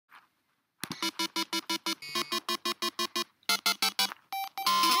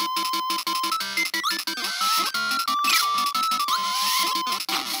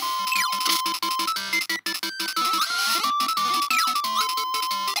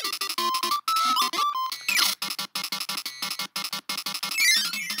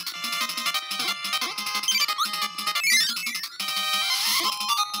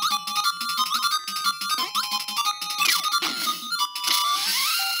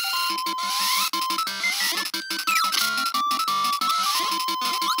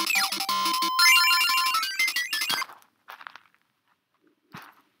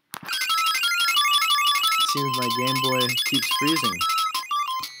Seems my Game Boy keeps freezing.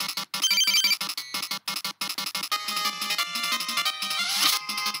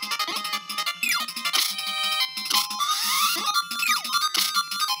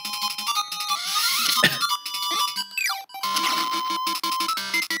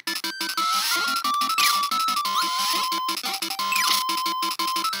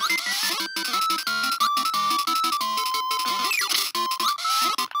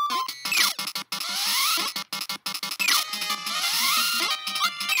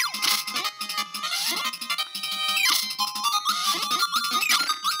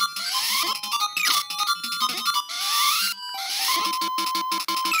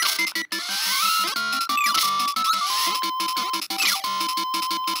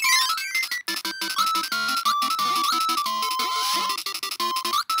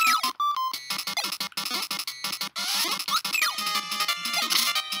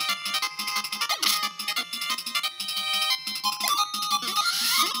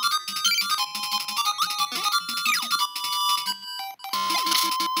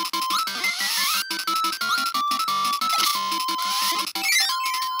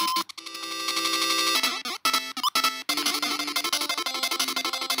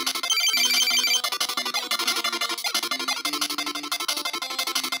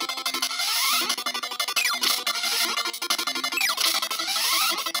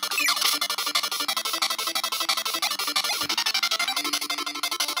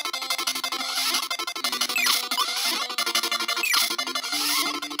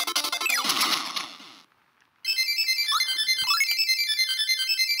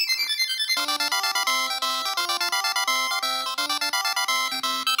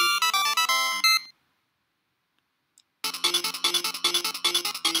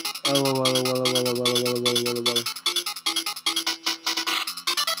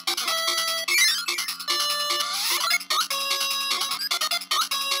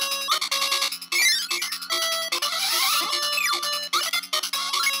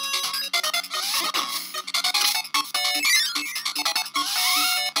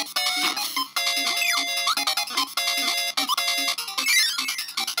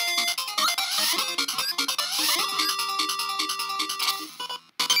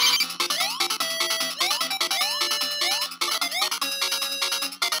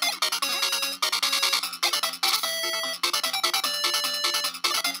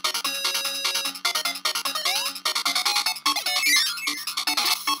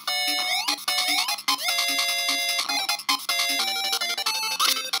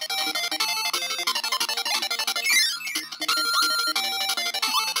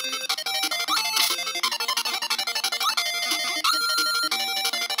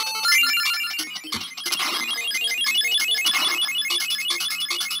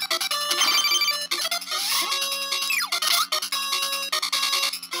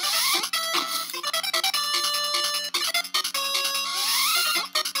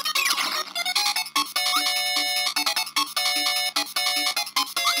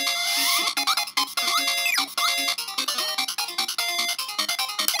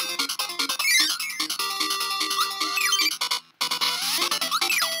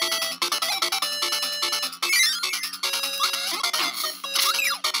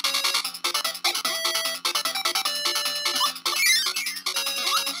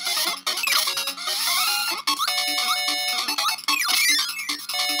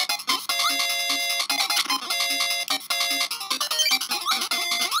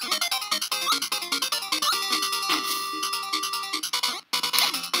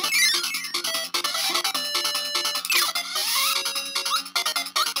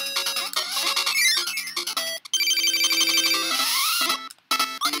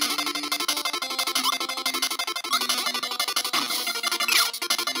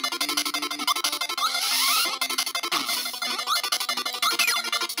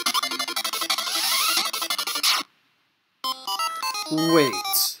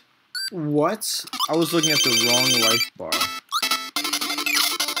 Wait. What? I was looking at the wrong life bar.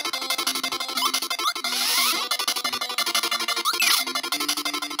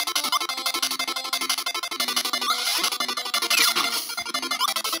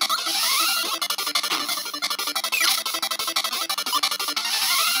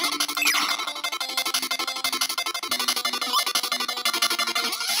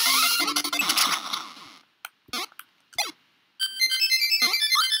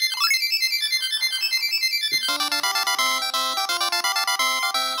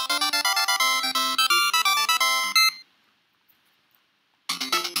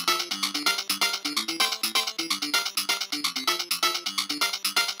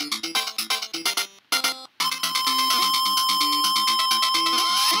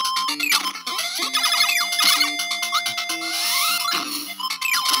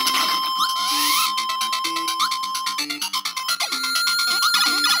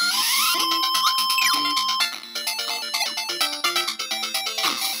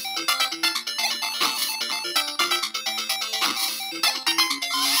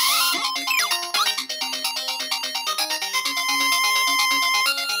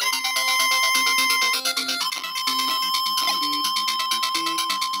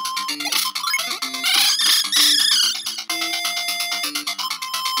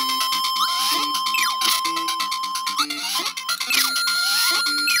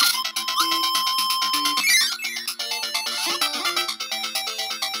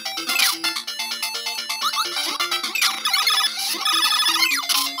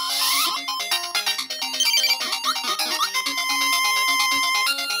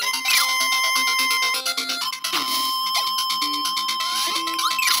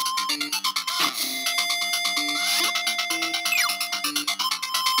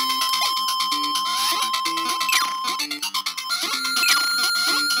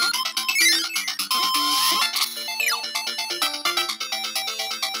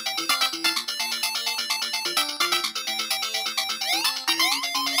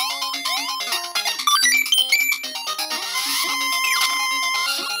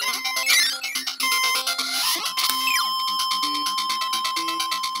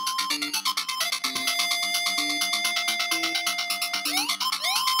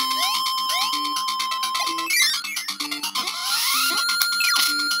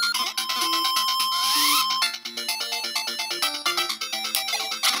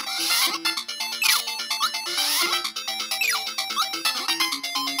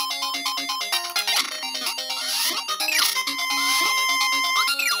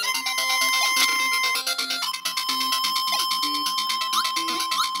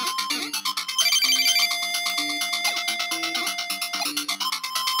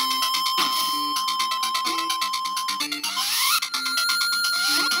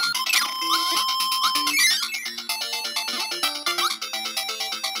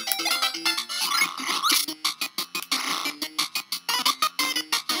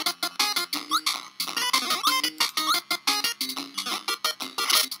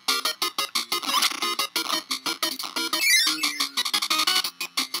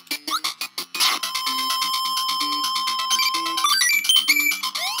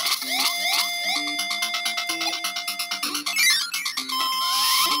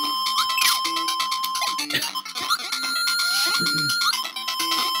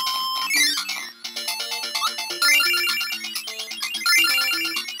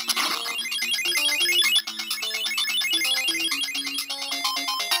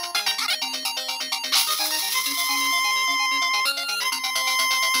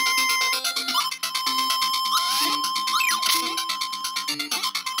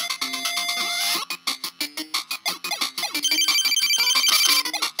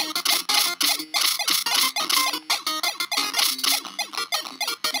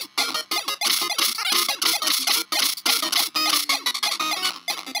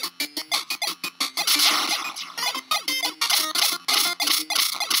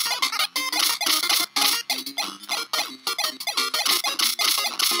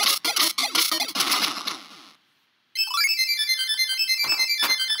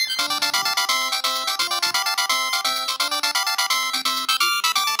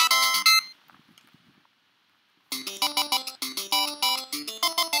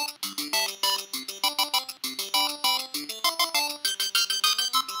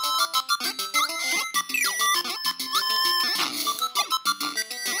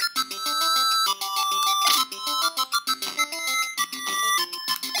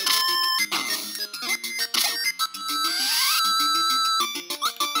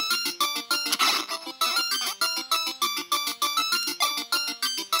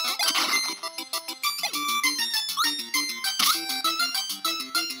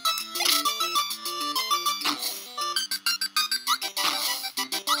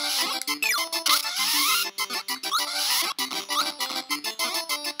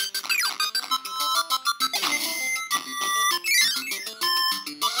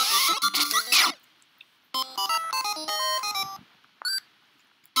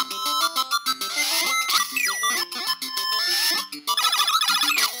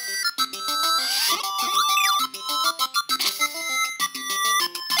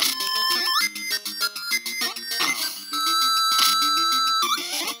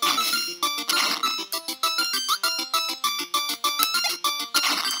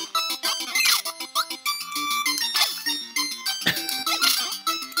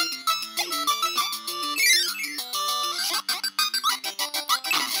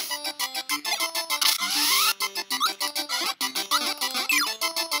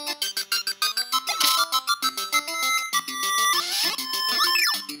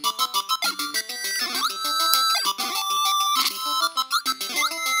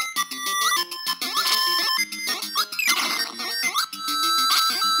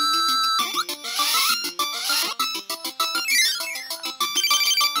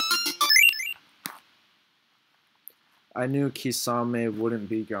 I knew Kisame wouldn't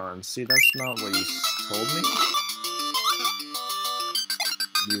be gone. See, that's not what you told me.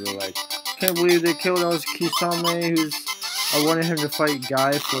 You were like, can't believe they killed us Kisame, I wanted him to fight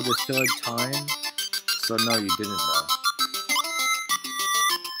Guy for the third time. So no, you didn't know.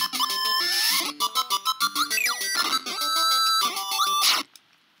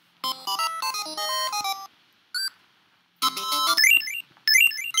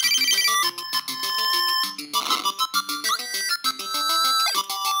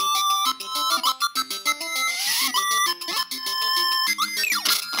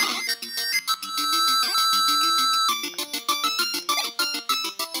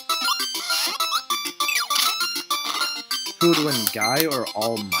 Who would win, Guy or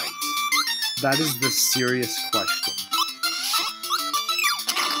All Might? That is the serious question.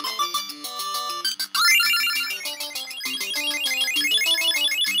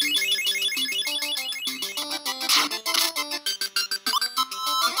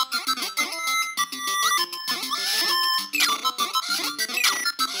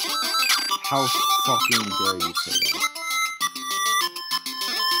 How fucking dare you say that?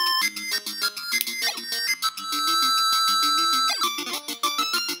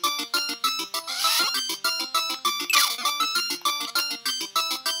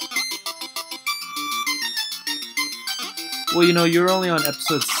 Well, you know, you're only on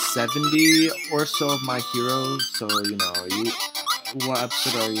episode 70 or so of My Hero, so, you know, what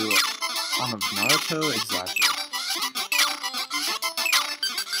episode are you on of Naruto? Exactly.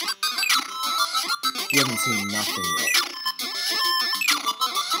 You haven't seen nothing yet.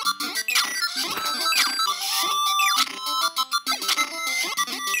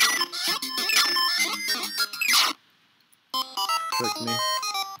 Tricked me.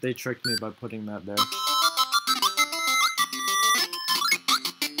 They tricked me by putting that there.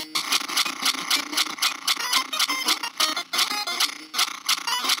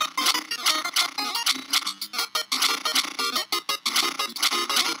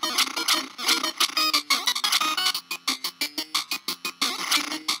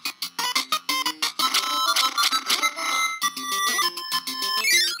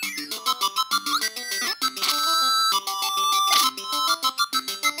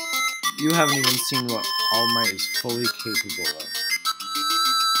 You haven't even seen what All Might is fully capable of.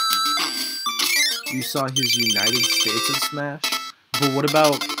 You saw his United States of Smash, but what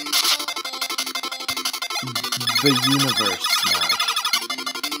about the Universe Smash?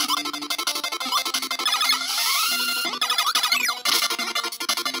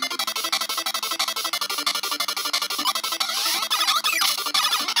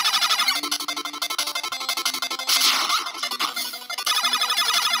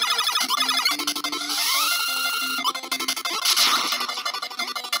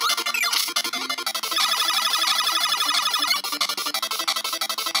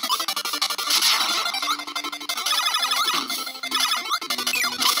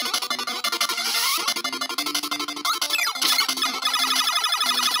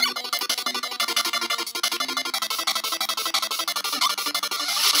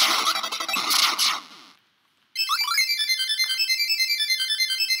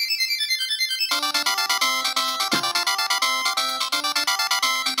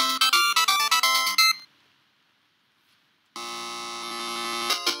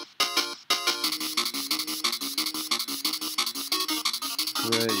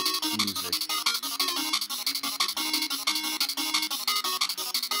 Great music.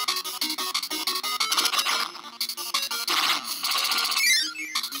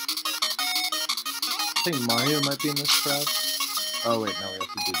 I think Mario might be in this crowd. Oh wait, no, we have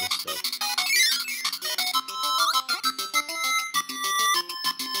to do this stuff.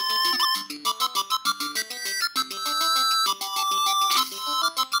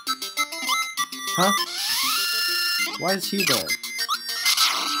 Huh? Why is he there?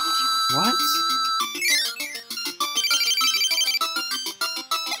 What?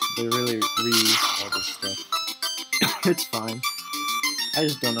 They really reused all this stuff. It's fine. I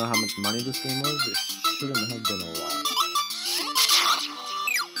just don't know how much money this game was. It shouldn't have been a lot.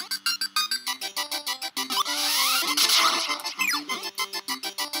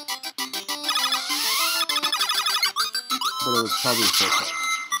 But it was probably okay.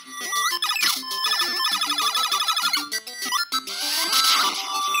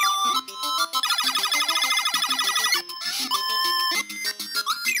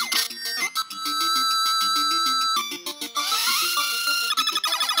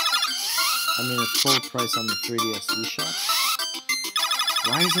 I mean, it's full price on the 3DS eShop.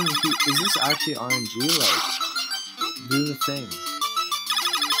 Why isn't he? Is this actually RNG? Like, do the thing.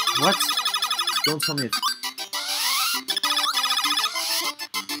 What? Don't tell me it's.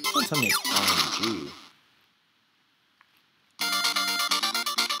 tell me it's RNG.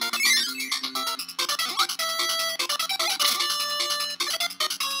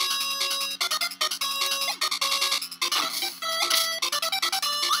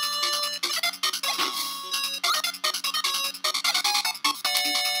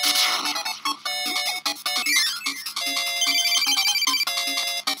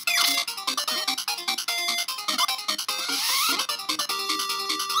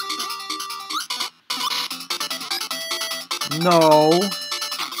 No.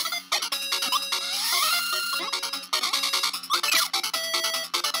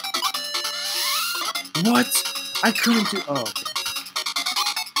 What? I couldn't do. Oh, okay.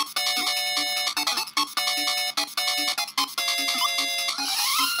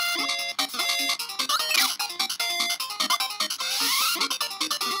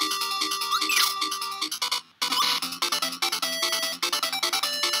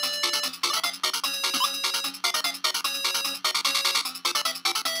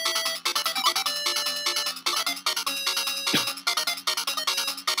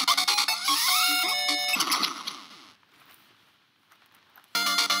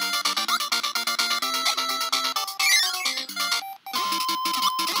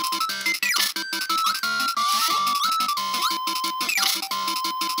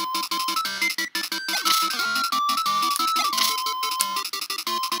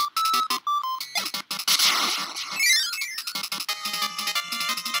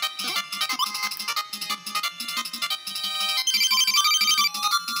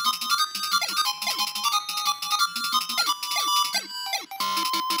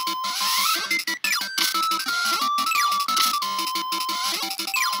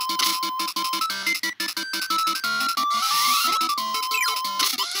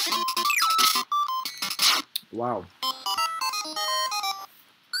 Wow.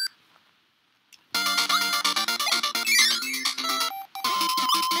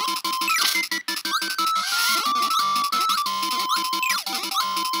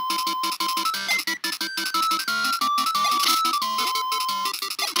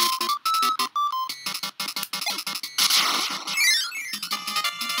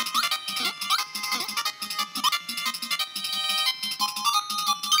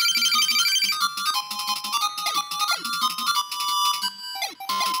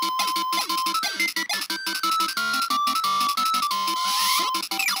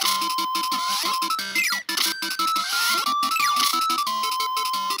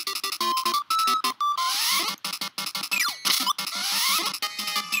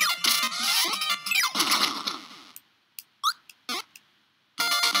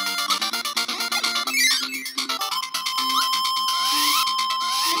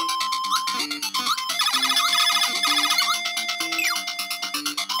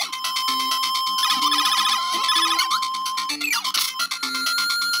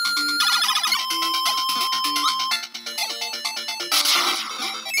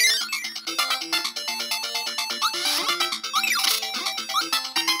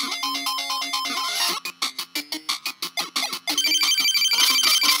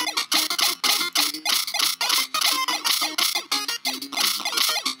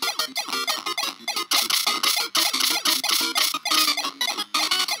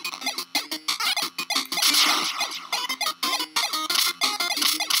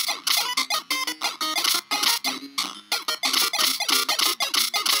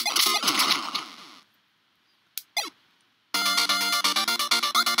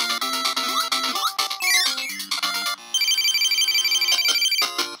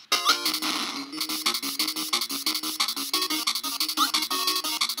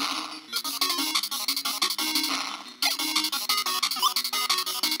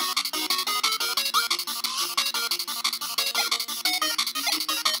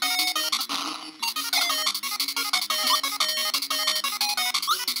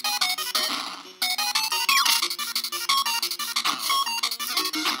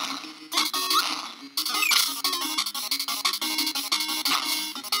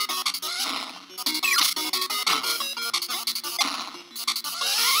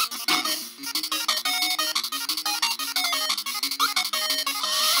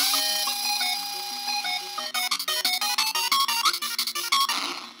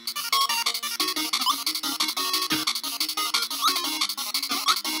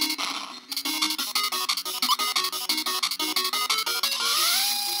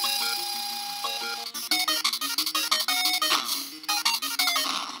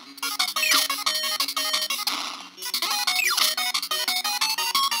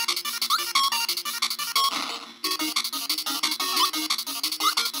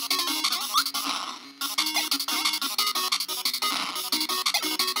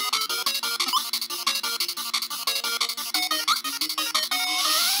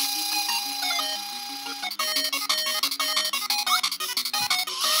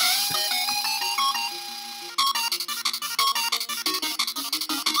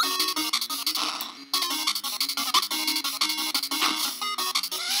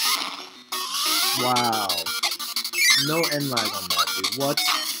 Wow. No end lag on that, dude. What?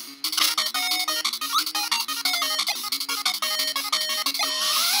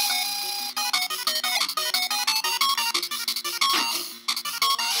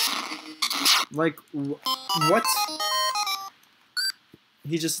 Like, what?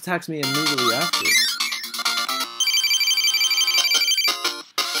 He just attacks me immediately after.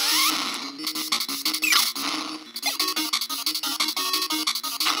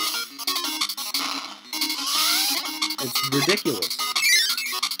 It's ridiculous.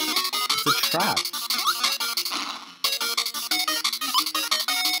 It's a trap.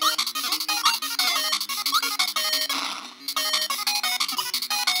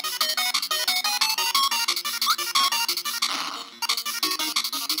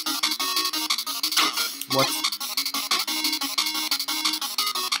 What?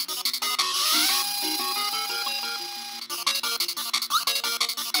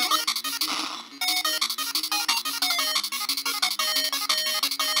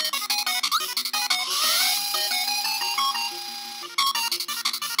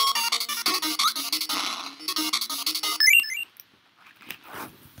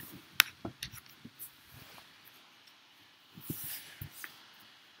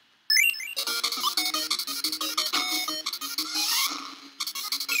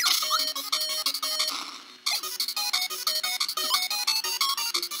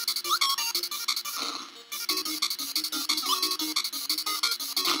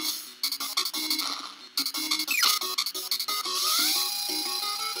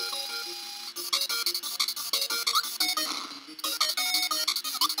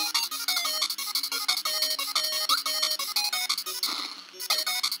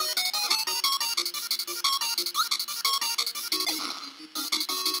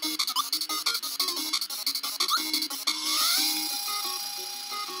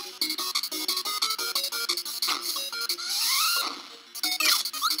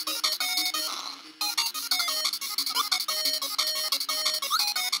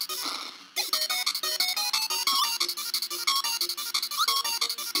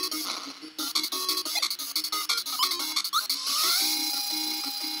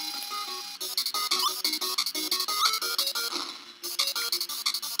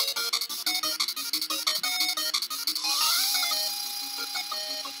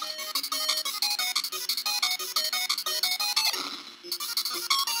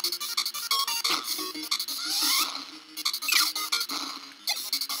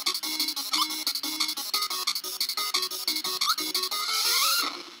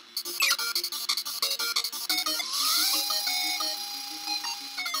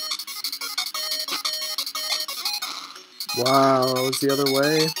 Wow, it's the other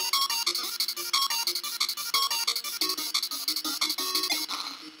way.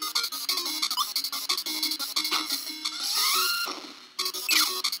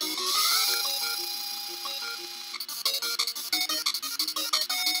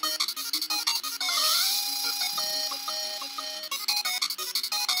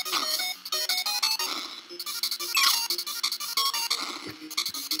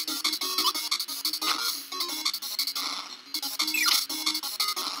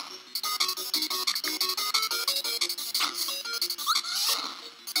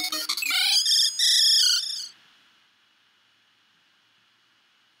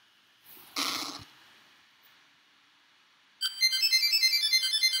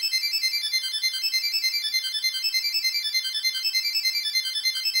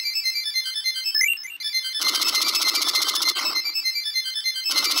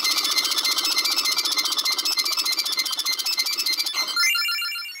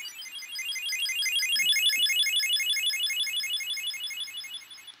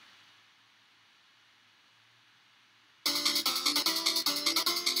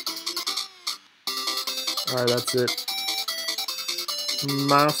 Alright, that's it.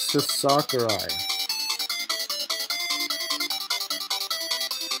 Masa Sakurai.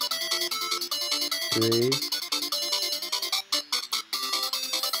 3,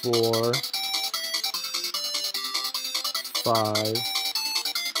 4, 5,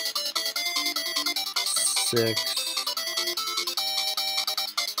 6,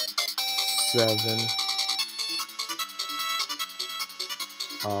 7.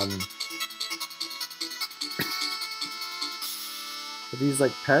 Are these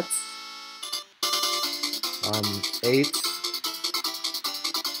like pets? 8.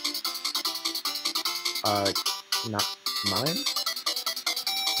 Not 9,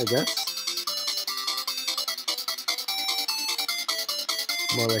 I guess.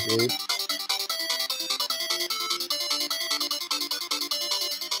 More like 8.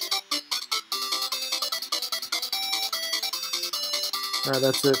 Alright,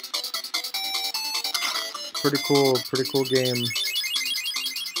 that's it. Pretty cool game.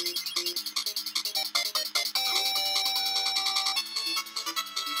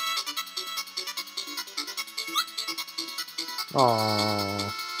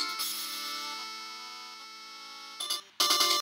 Aww.